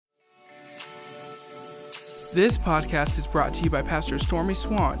This podcast is brought to you by Pastor Stormy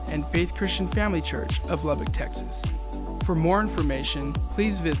Swann and Faith Christian Family Church of Lubbock, Texas. For more information,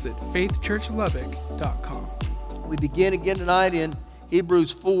 please visit faithchurchlubbock.com. We begin again tonight in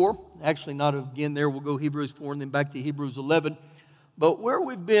Hebrews 4. Actually, not again there. We'll go Hebrews 4 and then back to Hebrews 11. But where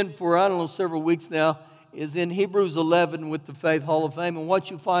we've been for, several weeks now is in Hebrews 11 with the Faith Hall of Fame. And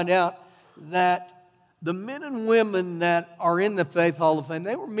what you find out that the men and women that are in the Faith Hall of Fame,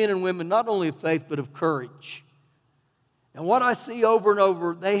 they were men and women not only of faith but of courage. And what I see over and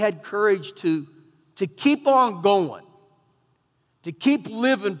over, they had courage to keep on going, to keep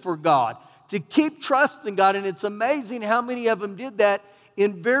living for God, to keep trusting God. And it's amazing how many of them did that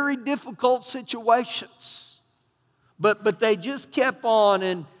in very difficult situations. But they just kept on,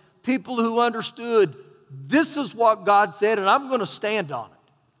 and people who understood, this is what God said, and I'm going to stand on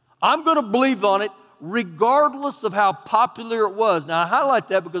it. I'm going to believe on it, regardless of how popular it was. Now, I highlight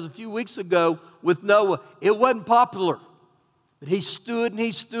that because a few weeks ago with Noah, it wasn't popular. But he stood and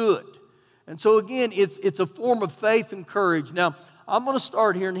he stood. And so again, it's a form of faith and courage. Now, I'm going to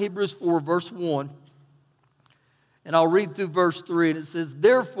start here in Hebrews 4, verse 1. And I'll read through verse 3. And it says,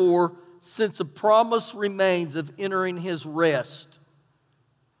 therefore, since a promise remains of entering his rest.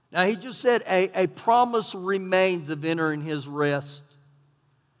 Now, he just said a promise remains of entering his rest.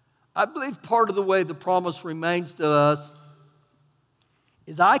 I believe part of the way the promise remains to us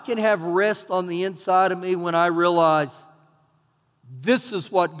is I can have rest on the inside of me when I realize this is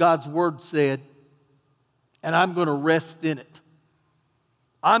what God's Word said, and I'm going to rest in it.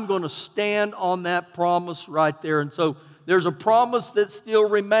 I'm going to stand on that promise right there. And so there's a promise that still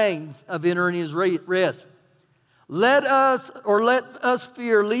remains of entering his rest. Let us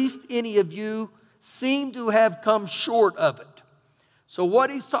fear lest any of you seem to have come short of it. So what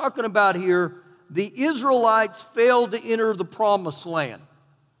he's talking about here, the Israelites failed to enter the promised land.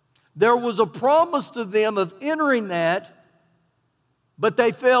 There was a promise to them of entering that, but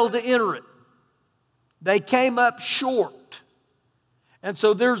they failed to enter it. They came up short. And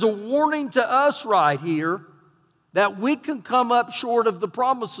so there's a warning to us right here that we can come up short of the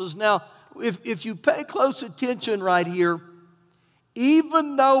promises. Now, if you pay close attention right here,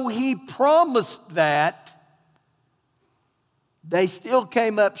 even though he promised that, they still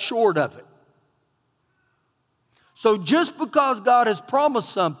came up short of it. So just because God has promised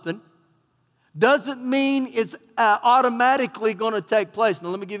something doesn't mean it's automatically going to take place. Now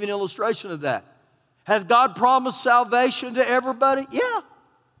let me give you an illustration of that. Has God promised salvation to everybody? Yeah.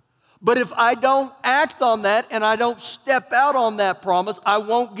 But if I don't act on that and I don't step out on that promise, I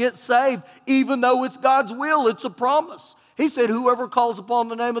won't get saved, even though it's God's will. It's a promise. He said, whoever calls upon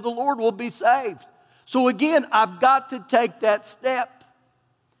the name of the Lord will be saved. So again, I've got to take that step.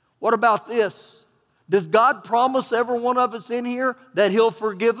 What about this? Does God promise every one of us in here that He'll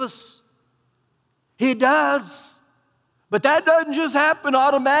forgive us? He does. But that doesn't just happen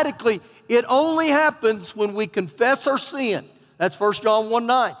automatically. It only happens when we confess our sin. That's 1 John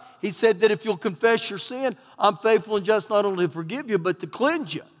 1:9. He said that if you'll confess your sin, I'm faithful and just not only to forgive you, but to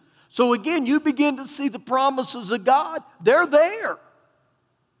cleanse you. So again, you begin to see the promises of God. They're there.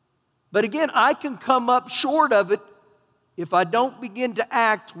 But again, I can come up short of it if I don't begin to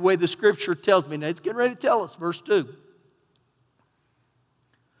act the way the Scripture tells me. Now, it's getting ready to tell us, verse 2.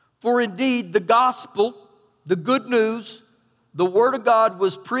 For indeed, the gospel, the good news, the Word of God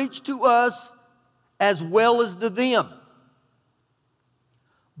was preached to us as well as to them.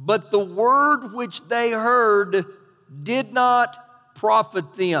 But the word which they heard did not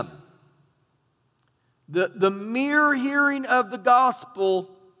profit them. The mere hearing of the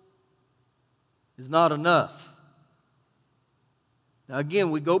gospel is not enough. Now again,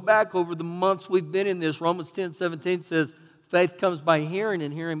 we go back over the months we've been in this. Romans 10:17 says, faith comes by hearing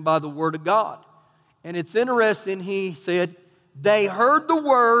and hearing by the word of God. And it's interesting, he said, they heard the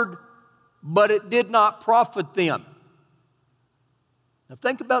word, but it did not profit them. Now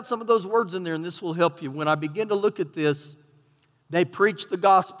think about some of those words in there, and this will help you. When I begin to look at this, they preached the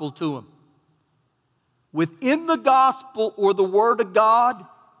gospel to them. Within the gospel or the word of God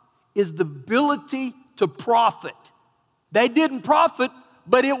is the ability to profit. They didn't profit,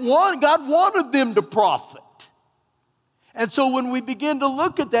 but God wanted them to profit. And so when we begin to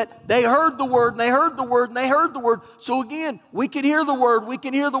look at that, they heard the word, and they heard the word, and they heard the word. So again, we can hear the word, we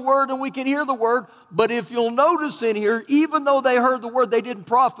can hear the word, and we can hear the word. But if you'll notice in here, even though they heard the word, they didn't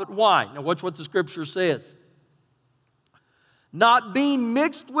profit. Why? Now watch what the Scripture says. Not being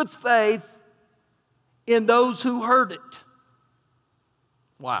mixed with faith in those who heard it.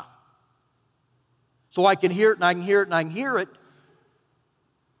 Wow. So I can hear it, and I can hear it, and I can hear it.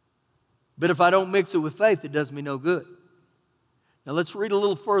 But if I don't mix it with faith, it does me no good. Now let's read a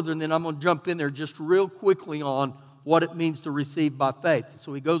little further, and then I'm going to jump in there just real quickly on what it means to receive by faith.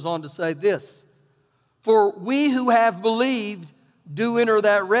 So he goes on to say this. For we who have believed do enter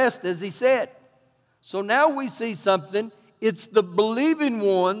that rest, as he said. So now we see something. It's the believing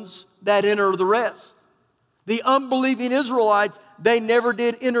ones that enter the rest. The unbelieving Israelites, they never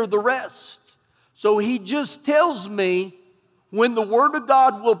did enter the rest. So he just tells me when the Word of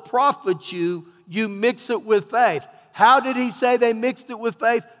God will profit you, you mix it with faith. How did he say they mixed it with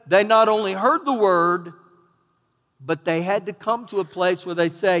faith? They not only heard the Word, but they had to come to a place where they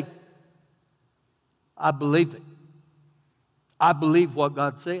say, I believe it. I believe what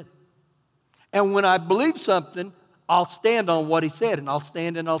God said. And when I believe something, I'll stand on what he said, and I'll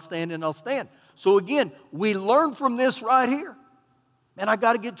stand and I'll stand and I'll stand. So again, we learn from this right here. Man, I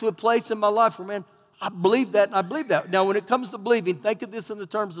got to get to a place in my life where, man, I believe that and I believe that. Now, when it comes to believing, think of this in the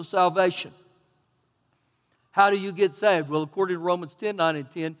terms of salvation. How do you get saved? Well, according to Romans 10, 9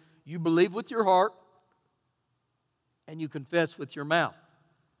 and 10, you believe with your heart and you confess with your mouth.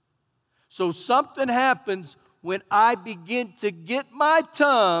 So something happens when I begin to get my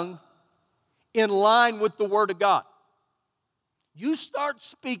tongue in line with the Word of God. You start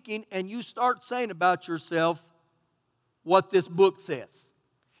speaking and you start saying about yourself what this book says.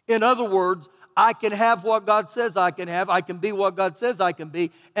 In other words, I can have what God says I can have, I can be what God says I can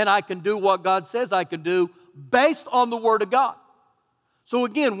be, and I can do what God says I can do based on the Word of God. So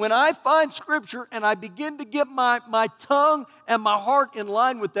again, when I find Scripture and I begin to get my tongue and my heart in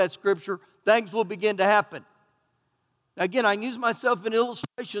line with that Scripture, things will begin to happen. Again, I use myself in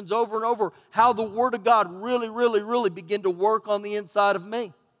illustrations over and over how the Word of God really began to work on the inside of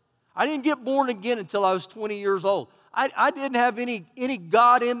me. I didn't get born again until I was 20 years old. I didn't have any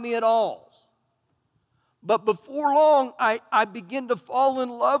God in me at all. But before long, I began to fall in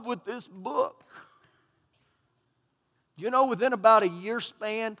love with this book. You know, within about a year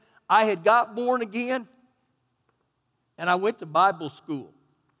span, I had got born again, and I went to Bible school.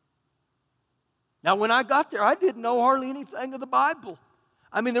 Now, when I got there, I didn't know hardly anything of the Bible.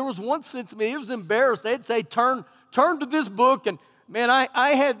 I mean, there was one sense of me, it was embarrassed. They'd say, turn to this book, and man,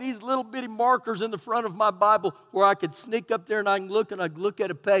 I had these little bitty markers in the front of my Bible where I could sneak up there and I'd look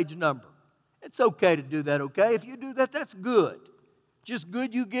at a page number. It's okay to do that, okay? If you do that, that's good. Just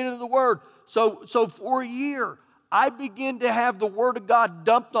good you get into the Word. So for a year, I began to have the Word of God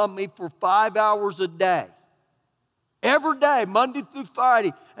dumped on me for 5 hours a day. Every day, Monday through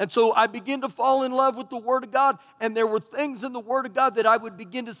Friday. And so I began to fall in love with the Word of God. And there were things in the Word of God that I would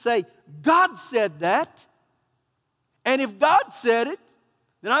begin to say, God said that. And if God said it,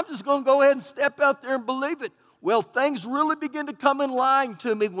 then I'm just going to go ahead and step out there and believe it. Well, things really began to come in line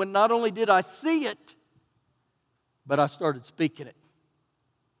to me when not only did I see it, but I started speaking it.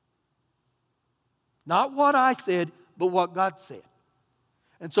 Not what I said, but what God said.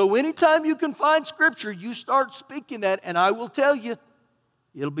 And so anytime you can find Scripture, you start speaking that, and I will tell you,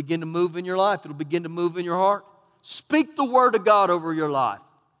 it'll begin to move in your life. It'll begin to move in your heart. Speak the Word of God over your life.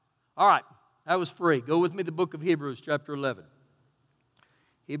 All right, that was free. Go with me to the book of Hebrews, chapter 11.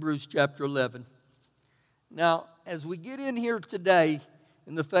 Hebrews, chapter 11. Now, as we get in here today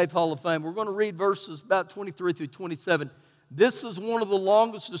in the Faith Hall of Fame, we're going to read verses about 23 through 27. This is one of the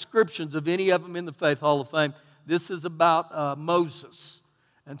longest descriptions of any of them in the Faith Hall of Fame. This is about Moses.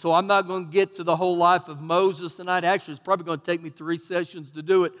 And so I'm not going to get to the whole life of Moses tonight. Actually, it's probably going to take me 3 sessions to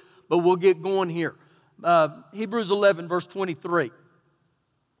do it, but we'll get going here. Hebrews 11, verse 23.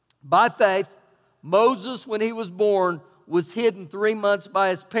 By faith, Moses, when he was born, was hidden 3 months by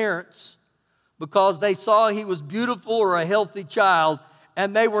his parents because they saw he was beautiful or a healthy child,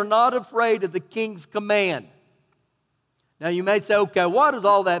 and they were not afraid of the king's command. Now, you may say, okay, what does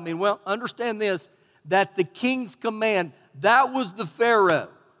all that mean? Well, understand this, that the king's command, that was the Pharaoh.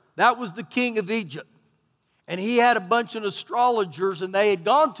 That was the king of Egypt. And he had a bunch of astrologers, and they had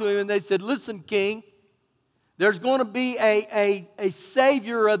gone to him, and they said, listen, king, there's going to be a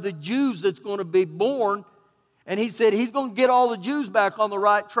savior of the Jews that's going to be born. And he said he's going to get all the Jews back on the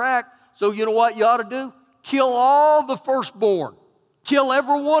right track. So you know what you ought to do? Kill all the firstborn. Kill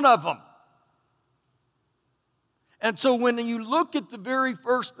every one of them. And so when you look at the very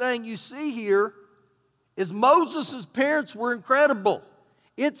first thing you see here is Moses' parents were incredible.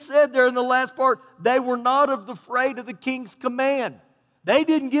 It said there in the last part, they were not afraid of the king's command. They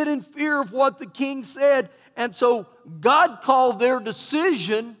didn't get in fear of what the king said. And so God called their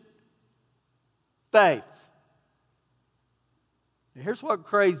decision faith. Now here's what's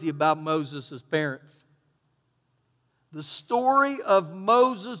crazy about Moses' parents. The story of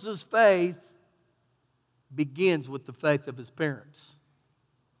Moses' faith begins with the faith of his parents.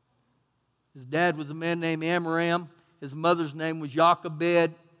 His dad was a man named Amram. His mother's name was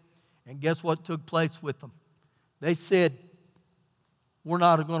Jochebed. And guess what took place with them? They said, we're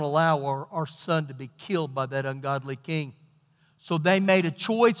not going to allow our son to be killed by that ungodly king. So they made a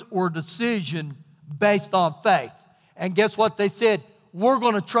choice or a decision based on faith. And guess what they said? We're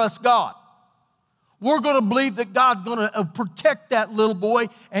going to trust God. We're going to believe that God's going to protect that little boy.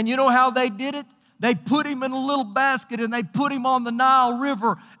 And you know how they did it? They put him in a little basket and they put him on the Nile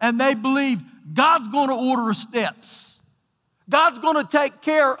River, and they believed God's going to order his steps. God's going to take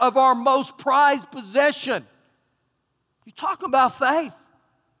care of our most prized possession. You're talking about faith.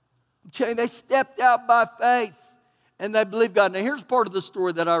 I'm telling you, they stepped out by faith and they believed God. Now here's part of the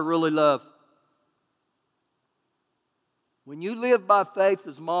story that I really love. When you live by faith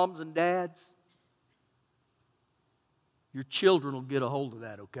as moms and dads, your children will get a hold of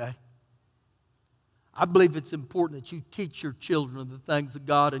that, okay? I believe it's important that you teach your children the things of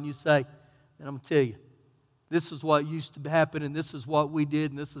God, and you say, and I'm going to tell you, this is what used to happen, and this is what we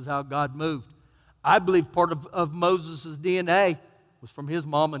did, and this is how God moved. I believe part of Moses' DNA was from his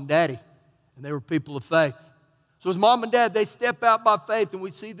mom and daddy, and they were people of faith. So his mom and dad, they step out by faith, and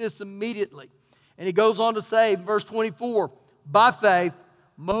we see this immediately. And he goes on to say, in verse 24, by faith,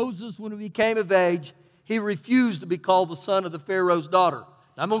 Moses, when he became of age, he refused to be called the son of the Pharaoh's daughter.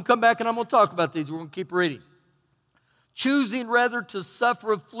 Now, I'm going to come back and I'm going to talk about these. We're going to keep reading. Choosing rather to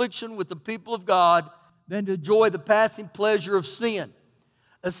suffer affliction with the people of God than to enjoy the passing pleasure of sin.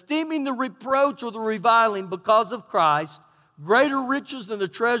 Esteeming the reproach or the reviling because of Christ greater riches than the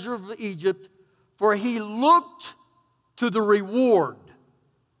treasure of Egypt, for he looked to the reward.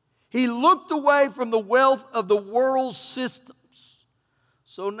 He looked away from the wealth of the world's systems.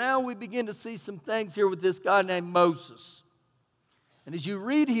 So now we begin to see some things here with this guy named Moses. And as you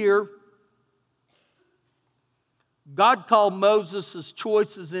read here, God called Moses'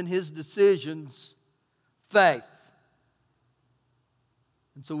 choices and his decisions faith.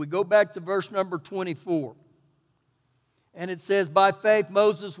 And so we go back to verse number 24. And it says, by faith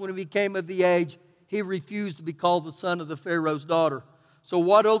Moses, when he became of the age, he refused to be called the son of the Pharaoh's daughter. So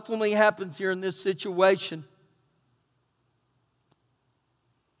what ultimately happens here in this situation?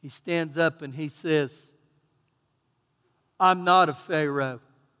 He stands up and he says, I'm not a Pharaoh.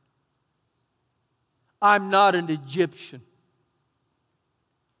 I'm not an Egyptian.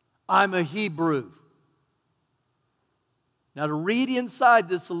 I'm a Hebrew. Now to read inside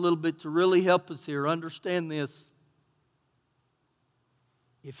this a little bit to really help us here, understand this.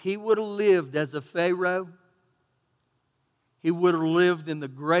 If he would have lived as a Pharaoh, he would have lived in the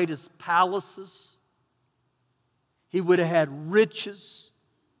greatest palaces. He would have had riches.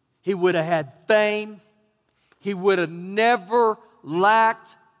 He would have had fame. He would have never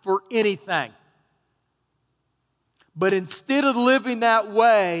lacked for anything. But instead of living that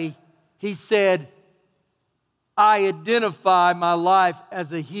way, he said, I identify my life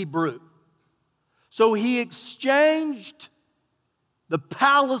as a Hebrew. So he exchanged the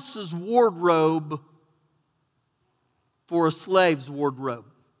palace's wardrobe for a slave's wardrobe.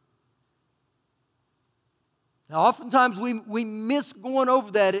 Now, oftentimes we miss going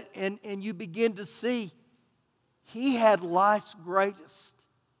over that, and you begin to see he had life's greatest.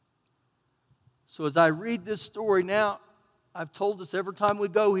 So as I read this story now, I've told us every time we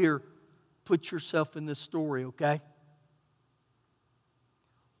go here, put yourself in this story, okay?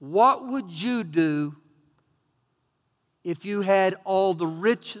 What would you do if you had all the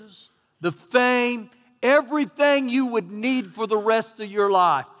riches, the fame, everything you would need for the rest of your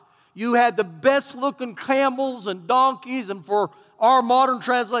life? You had the best looking camels and donkeys, and for our modern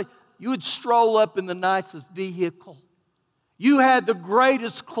translation, you would stroll up in the nicest vehicle. You had the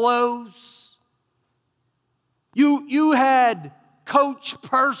greatest clothes. You had Coach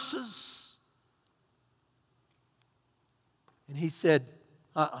purses. And he said,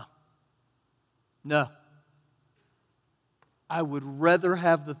 no. I would rather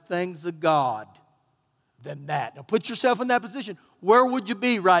have the things of God than that. Now put yourself in that position. Where would you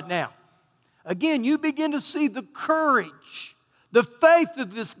be right now? Again, you begin to see the courage, the faith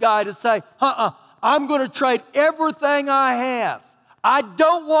of this guy to say, I'm going to trade everything I have. I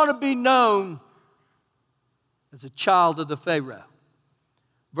don't want to be known as a child of the Pharaoh.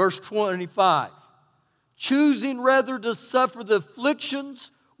 Verse 25, choosing rather to suffer the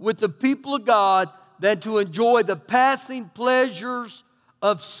afflictions with the people of God than to enjoy the passing pleasures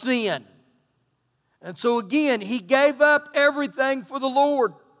of sin. And so again, he gave up everything for the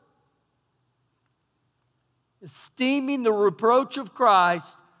Lord, esteeming the reproach of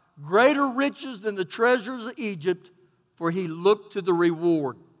Christ greater riches than the treasures of Egypt, for he looked to the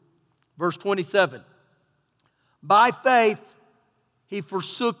reward. Verse 27, by faith he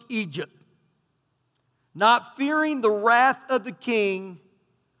forsook Egypt, not fearing the wrath of the king,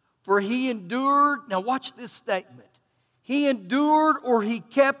 for he endured. Now watch this statement. He endured, or he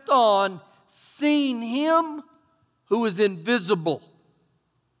kept on seeing him who is invisible.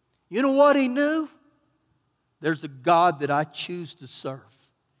 You know what he knew? There's a God that I choose to serve.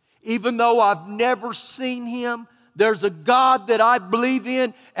 Even though I've never seen him, there's a God that I believe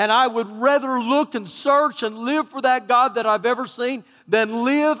in, and I would rather look and search and live for that God that I've ever seen than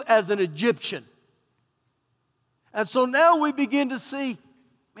live as an Egyptian. And so now we begin to see,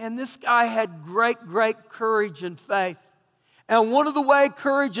 man, this guy had great courage and faith. And one of the way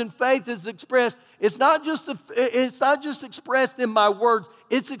courage and faith is expressed, it's not just expressed in my words,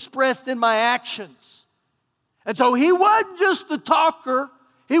 it's expressed in my actions. And so he wasn't just a talker.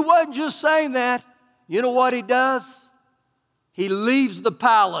 He wasn't just saying that. You know what he does? He leaves the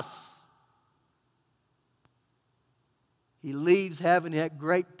palace. He leaves having that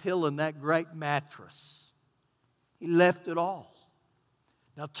great pillow and that great mattress. He left it all.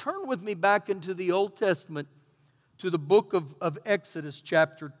 Now turn with me back into the Old Testament to the book of Exodus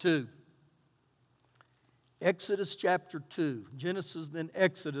chapter 2. Exodus chapter 2. Genesis, then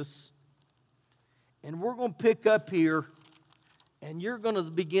Exodus. And we're going to pick up here, and you're going to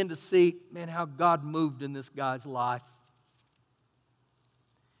begin to see, man, how God moved in this guy's life.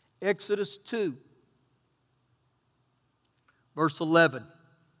 Exodus 2, verse 11.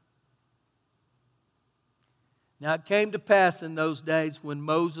 Now it came to pass in those days when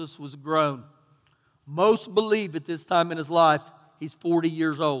Moses was grown. Most believe at this time in his life he's 40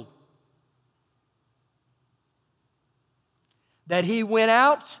 years old. That he went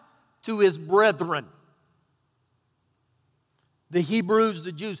out to his brethren, the Hebrews,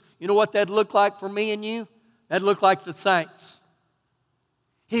 the Jews. You know what that looked like for me and you? That looked like the saints.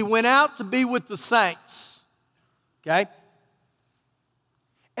 He went out to be with the saints. Okay?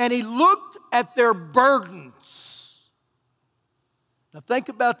 And he looked at their burdens. Now think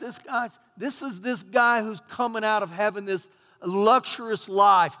about this, guys. This is this guy who's coming out of having this luxurious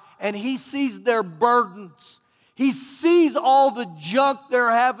life, and he sees their burdens. He sees all the junk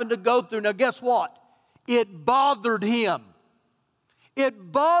they're having to go through. Now guess what? It bothered him.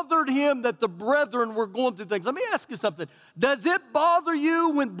 It bothered him that the brethren were going through things. Let me ask you something. Does it bother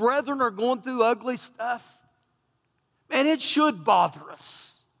you when brethren are going through ugly stuff? Man, it should bother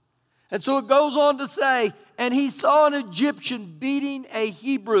us. And so it goes on to say, and he saw an Egyptian beating a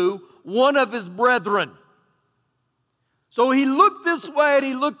Hebrew, one of his brethren. So he looked this way and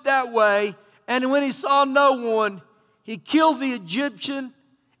he looked that way, and when he saw no one, he killed the Egyptian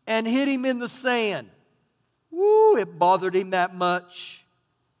and hid him in the sand. Woo, it bothered him that much.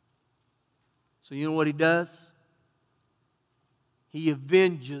 So you know what he does? He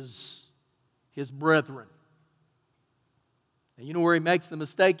avenges his brethren. And you know where he makes the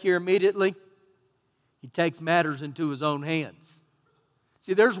mistake here immediately? He takes matters into his own hands.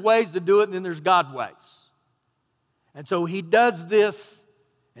 See, there's ways to do it, and then there's God ways. And so he does this,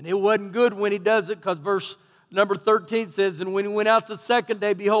 and it wasn't good when he does it, because verse number 13 says, and when he went out the second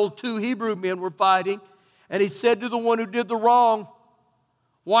day, behold, 2 Hebrew men were fighting. And he said to the one who did the wrong,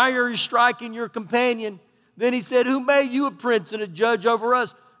 why are you striking your companion? Then he said, who made you a prince and a judge over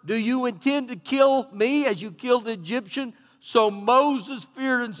us? Do you intend to kill me as you killed the Egyptian? So Moses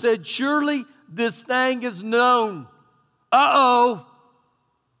feared and said, surely this thing is known. Uh-oh.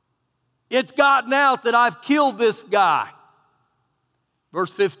 It's gotten out that I've killed this guy.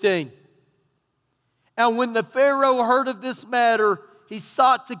 Verse 15. And when the Pharaoh heard of this matter, he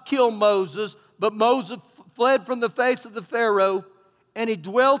sought to kill Moses, but Moses fled from the face of the Pharaoh, and he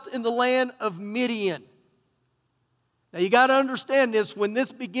dwelt in the land of Midian. Now you got to understand this. When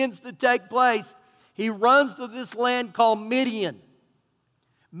this begins to take place, he runs to this land called Midian.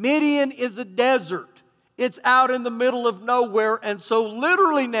 Midian is a desert. It's out in the middle of nowhere. And so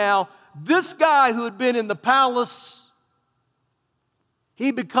literally now, this guy who had been in the palace,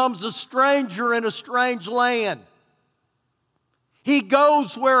 he becomes a stranger in a strange land. He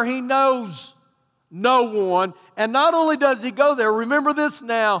goes where he knows no one. And not only does he go there, remember this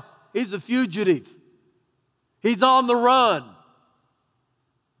now, he's a fugitive. He's on the run.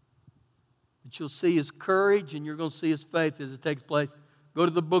 But you'll see his courage and you're going to see his faith as it takes place. Go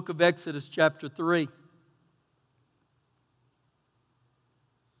to the book of Exodus chapter 3.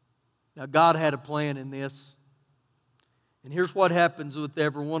 Now God had a plan in this. And here's what happens with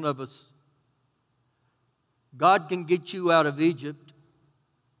every one of us. God can get you out of Egypt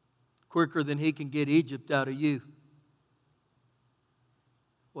quicker than he can get Egypt out of you.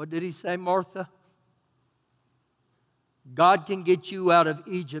 What did he say, Martha? God can get you out of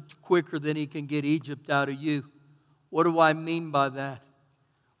Egypt quicker than he can get Egypt out of you. What do I mean by that?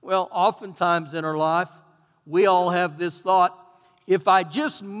 Well, oftentimes in our life, we all have this thought, if I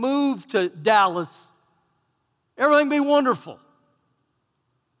just move to Dallas, everything will be wonderful.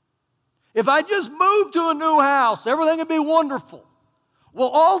 If I just move to a new house, everything will be wonderful. Well,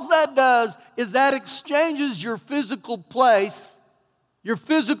 all that does is that exchanges your physical place, your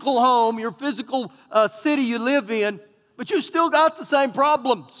physical home, your physical city you live in, but you still got the same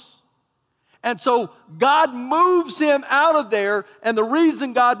problems. And so God moves him out of there, and the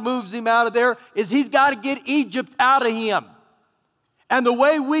reason God moves him out of there is he's got to get Egypt out of him. And the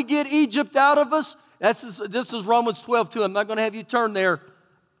way we get Egypt out of us, this is Romans 12:2. I'm not going to have you turn there.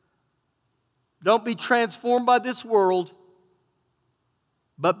 Don't be transformed by this world,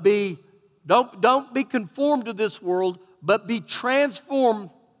 but don't be conformed to this world, but be transformed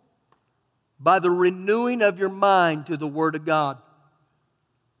by the renewing of your mind to the Word of God.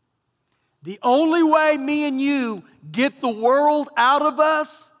 The only way me and you get the world out of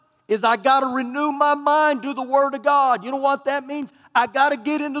us is I got to renew my mind to the Word of God. You know what that means? I got to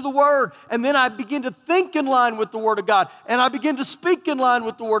get into the Word, and then I begin to think in line with the Word of God, and I begin to speak in line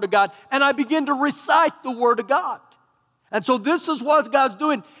with the Word of God, and I begin to recite the Word of God. And so this is what God's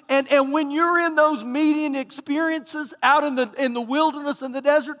doing. And when you're in those meeting experiences out in the wilderness and the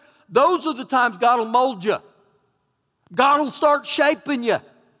desert, those are the times God will mold you. God will start shaping you.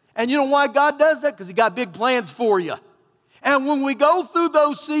 And you know why God does that? Because He got big plans for you. And when we go through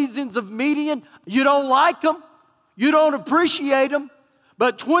those seasons of Midian, you don't like them, you don't appreciate them,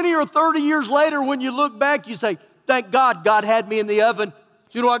 but 20 or 30 years later when you look back, you say, thank God, God had me in the oven.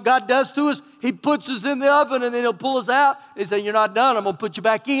 So you know what God does to us? He puts us in the oven and then He'll pull us out. And He says, you're not done, I'm going to put you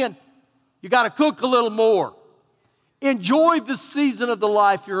back in. You got to cook a little more. Enjoy the season of the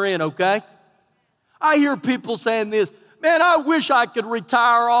life you're in, okay? I hear people saying this, man, I wish I could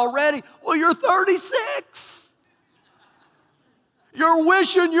retire already. Well, you're 36. You're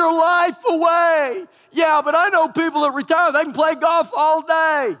wishing your life away. Yeah, but I know people that retire, they can play golf all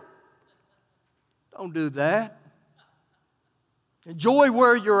day. Don't do that. Enjoy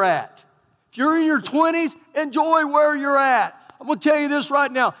where you're at. If you're in your 20s, enjoy where you're at. I'm going to tell you this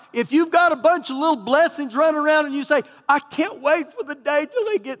right now. If you've got a bunch of little blessings running around and you say, I can't wait for the day till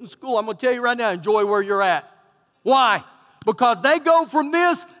they get in school, I'm going to tell you right now, enjoy where you're at. Why? Because they go from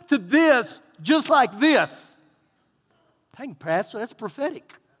this to this just like this. Dang, Pastor, that's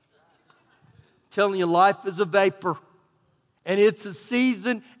prophetic. I'm telling you, life is a vapor. And it's a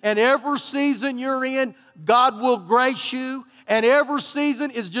season, and every season you're in, God will grace you, and every season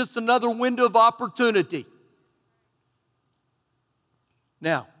is just another window of opportunity.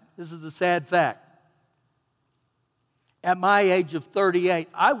 Now, this is the sad fact. At my age of 38,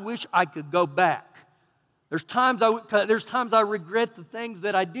 I wish I could go back. There's times I regret the things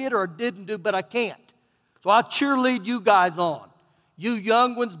that I did or didn't do, but I can't. So I'll cheerlead you guys on. You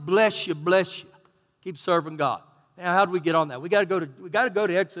young ones, bless you, bless you. Keep serving God. Now, how do we get on that? We got to go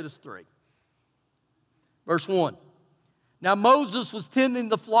to Exodus 3. Verse 1. Now Moses was tending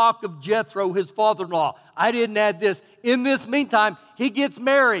the flock of Jethro, his father-in-law. I didn't add this. In this meantime, he gets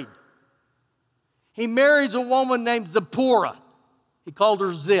married. He marries a woman named Zipporah. He called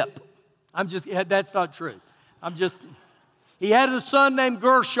her Zip. That's not true. He had a son named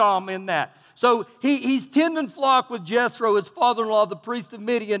Gershom in that. So he's tending flock with Jethro, his father-in-law, the priest of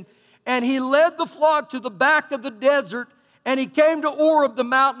Midian, and he led the flock to the back of the desert, and he came to Oreb, the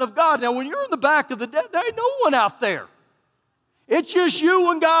mountain of God. Now, when you're in the back of the desert, there ain't no one out there. It's just you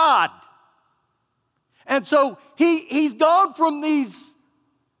and God. And so he's gone from these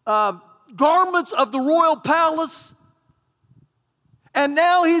garments of the royal palace, and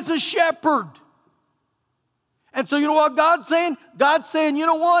now he's a shepherd. And so you know what God's saying? God's saying, you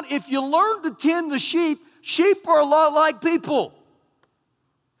know what? If you learn to tend the sheep, sheep are a lot like people.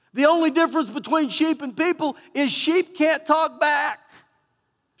 The only difference between sheep and people is sheep can't talk back.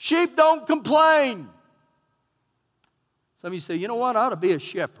 Sheep don't complain. Some of you say, you know what? I ought to be a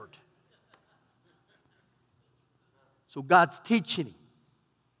shepherd. So God's teaching him.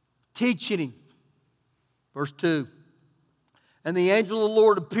 Teaching him. Verse 2. And the angel of the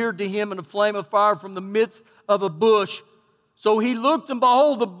Lord appeared to him in a flame of fire from the midst of a bush. So he looked, and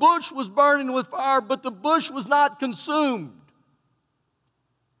behold, the bush was burning with fire, but the bush was not consumed.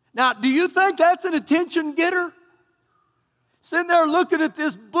 Now, do you think that's an attention getter? Sitting there looking at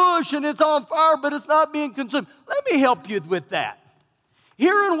this bush, and it's on fire, but it's not being consumed. Let me help you with that.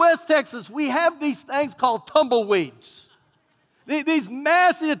 Here in West Texas, we have these things called tumbleweeds. These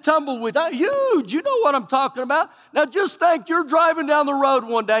massive tumbleweeds, huge, you know what I'm talking about. Now just think you're driving down the road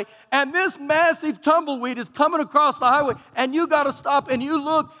one day and this massive tumbleweed is coming across the highway and you got to stop and you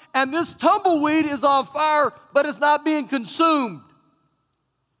look and this tumbleweed is on fire but it's not being consumed.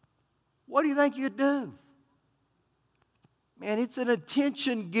 What do you think you'd do? Man, it's an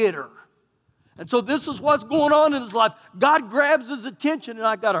attention getter. And so this is what's going on in his life. God grabs his attention, and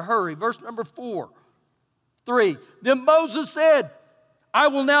I got to hurry. Verse number 3. Then Moses said, I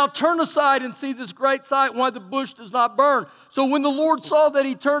will now turn aside and see this great sight, why the bush does not burn. So when the Lord saw that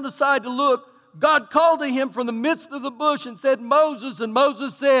he turned aside to look, God called to him from the midst of the bush and said, Moses. And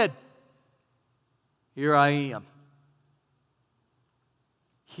Moses said, here I am.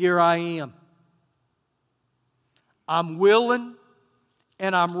 Here I am. I'm willing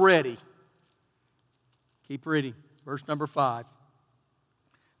and I'm ready. Keep reading. Verse number 5.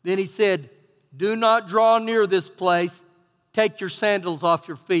 Then he said, do not draw near this place. Take your sandals off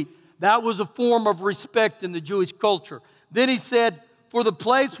your feet. That was a form of respect in the Jewish culture. Then he said, for the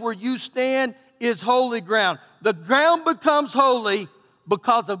place where you stand is holy ground. The ground becomes holy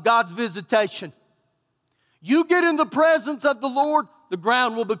because of God's visitation. You get in the presence of the Lord, the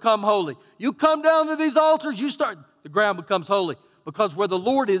ground will become holy. You come down to these altars, the ground becomes holy. Because where the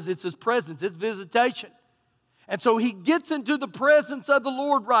Lord is, it's His presence, it's visitation. And so he gets into the presence of the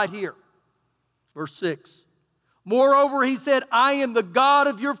Lord right here. Verse 6. Moreover, he said, I am the God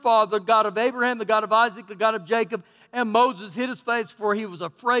of your father, the God of Abraham, the God of Isaac, the God of Jacob. And Moses hid his face, for he was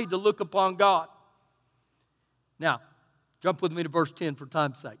afraid to look upon God. Now, jump with me to verse 10 for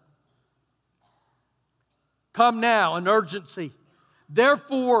time's sake. Come now, an urgency.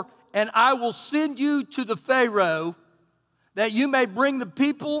 Therefore, and I will send you to the Pharaoh, that you may bring the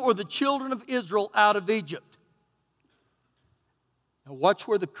people or the children of Israel out of Egypt. Now watch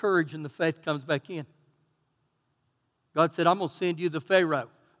where the courage and the faith comes back in. God said, I'm going to send you the Pharaoh.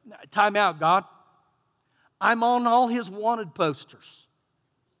 Time out, God. I'm on all his wanted posters.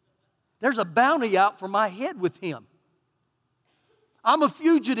 There's a bounty out for my head with him. I'm a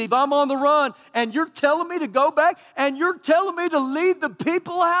fugitive. I'm on the run. And you're telling me to go back? And you're telling me to lead the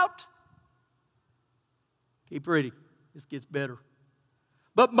people out? Keep reading. This gets better.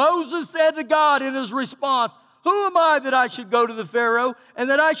 But Moses said to God in his response, who am I that I should go to the Pharaoh and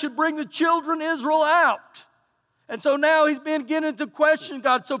that I should bring the children of Israel out? And so now he's beginning to question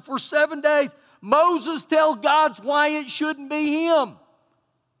God. So for 7 days, Moses tells God why it shouldn't be him.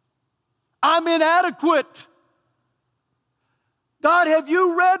 I'm inadequate. God, have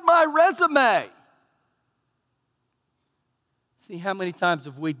you read my resume? See, how many times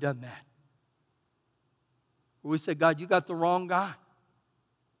have we done that? Where we say, God, you got the wrong guy.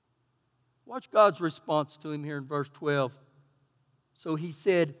 Watch God's response to him here in verse 12. So he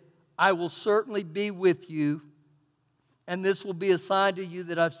said, I will certainly be with you, and this will be a sign to you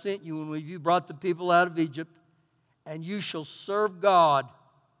that I've sent you when you brought the people out of Egypt, and you shall serve God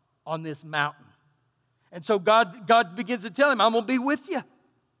on this mountain. And so God begins to tell him, I'm going to be with you.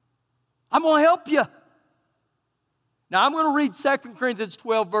 I'm going to help you. Now I'm going to read 2 Corinthians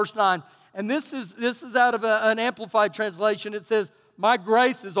 12, verse 9. And this is out of an Amplified translation. It says, my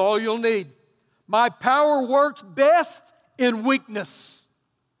grace is all you'll need. My power works best in weakness.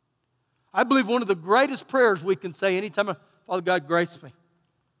 I believe one of the greatest prayers we can say anytime, Father God, grace me.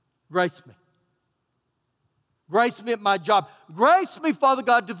 Grace me. Grace me at my job. Grace me, Father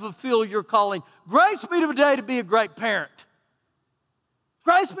God, to fulfill your calling. Grace me today to be a great parent.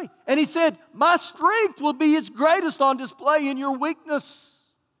 Grace me. And he said, my strength will be its greatest on display in your weakness.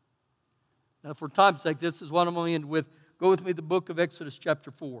 Now, for time's sake, this is what I'm going to end with. Go with me to the book of Exodus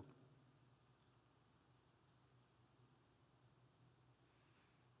chapter 4.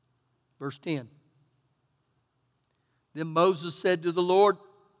 Verse 10. Then Moses said to the Lord,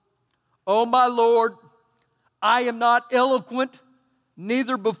 O my Lord, I am not eloquent,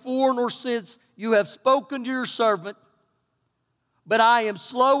 neither before nor since you have spoken to your servant, but I am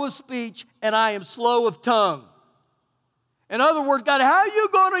slow of speech and I am slow of tongue. In other words, God, how are you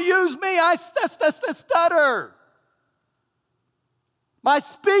going to use me? I stutter. My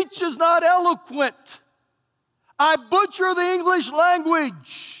speech is not eloquent. I butcher the English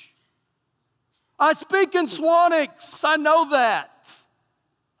language. I speak in Swannix. I know that.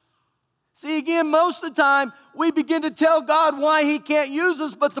 See, again, most of the time, we begin to tell God why He can't use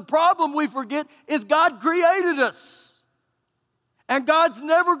us, but the problem we forget is God created us. And God's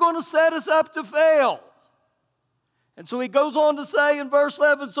never going to set us up to fail. And so He goes on to say in verse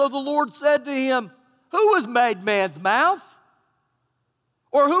 11, so the Lord said to him, who has made man's mouth?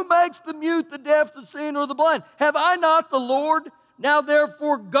 Or who makes the mute, the deaf, the seeing, or the blind? Have I not the Lord? Now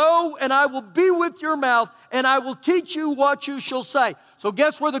therefore go, and I will be with your mouth, and I will teach you what you shall say. So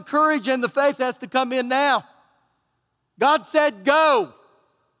guess where the courage and the faith has to come in now? God said go.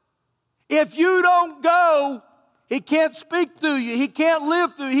 If you don't go, He can't speak through you. He can't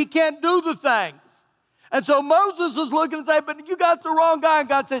live through you. He can't do the things. And so Moses is looking and saying, but you got the wrong guy. And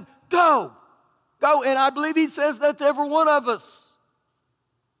God said, go. Go. And I believe he says that to every one of us.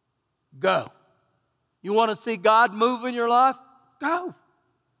 Go. You want to see God move in your life? Go.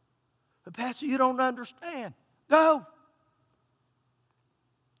 But Pastor, you don't understand. Go.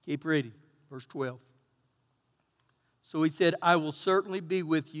 Keep reading. Verse 12. So he said, I will certainly be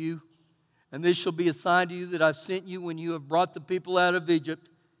with you, and this shall be a sign to you that I've sent you when you have brought the people out of Egypt.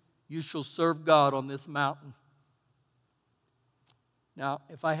 You shall serve God on this mountain. Now,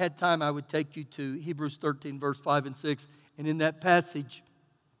 if I had time, I would take you to Hebrews 13, verse 5 and 6. And in that passage,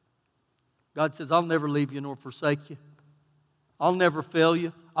 God says, I'll never leave you nor forsake you. I'll never fail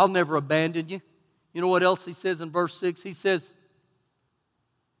you. I'll never abandon you. You know what else he says in verse 6? He says,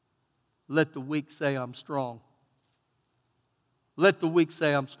 let the weak say I'm strong. Let the weak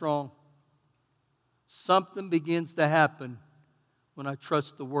say I'm strong. Something begins to happen when I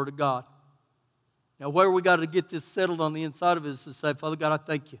trust the Word of God. Now, where we got to get this settled on the inside of us is to say, Father God, I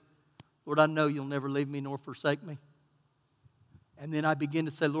thank you. Lord, I know you'll never leave me nor forsake me. And then I begin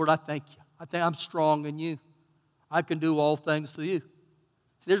to say, Lord, I thank you. I think I'm strong in you. I can do all things through you.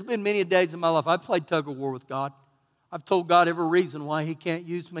 See, there's been many days in my life I've played tug of war with God. I've told God every reason why He can't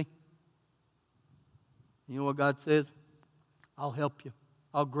use me. You know what God says? I'll help you.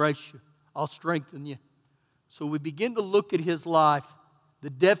 I'll grace you. I'll strengthen you. So we begin to look at His life. The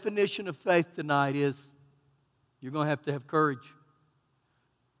definition of faith tonight is you're going to have courage.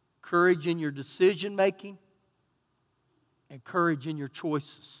 Courage in your decision making and courage in your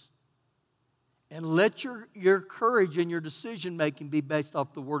choices. And let your courage in your decision making be based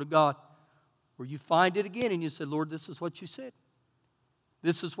off the Word of God. Where you find it again and you say, Lord, this is what you said.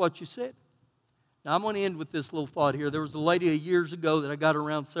 This is what you said. Now I'm going to end with this little thought here. There was a lady years ago that I got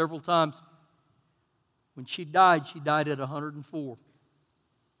around several times. When she died at 104.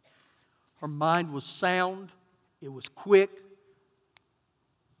 Her mind was sound. It was quick.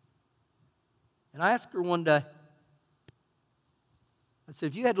 And I asked her one day, I said,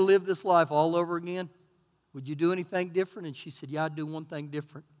 if you had to live this life all over again, would you do anything different? And she said, yeah, I'd do one thing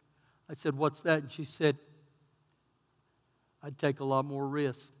different. I said, what's that? And she said, I'd take a lot more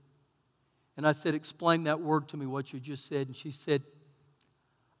risk. And I said, explain that word to me, what you just said. And she said,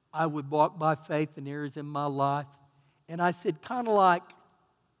 I would walk by faith in areas in my life. And I said, kind of like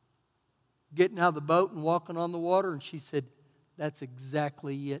getting out of the boat and walking on the water. And she said, that's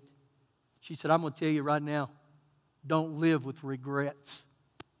exactly it. She said, I'm going to tell you right now, don't live with regrets.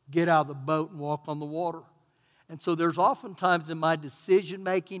 Get out of the boat and walk on the water. And so there's often times in my decision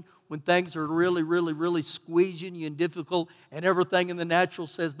making when things are really, really, really squeezing you and difficult and everything in the natural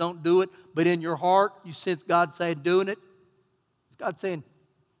says don't do it, but in your heart you sense God saying doing it. It's God saying,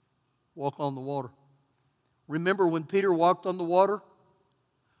 walk on the water. Remember when Peter walked on the water?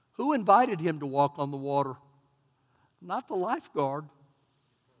 Who invited him to walk on the water? Not the lifeguard.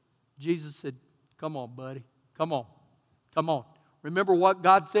 Jesus said, come on, buddy. Come on. Come on. Remember what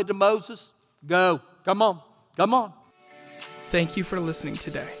God said to Moses? Go. Come on. Come on. Thank you for listening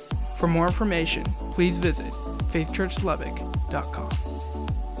today. For more information, please visit faithchurchlubbock.com.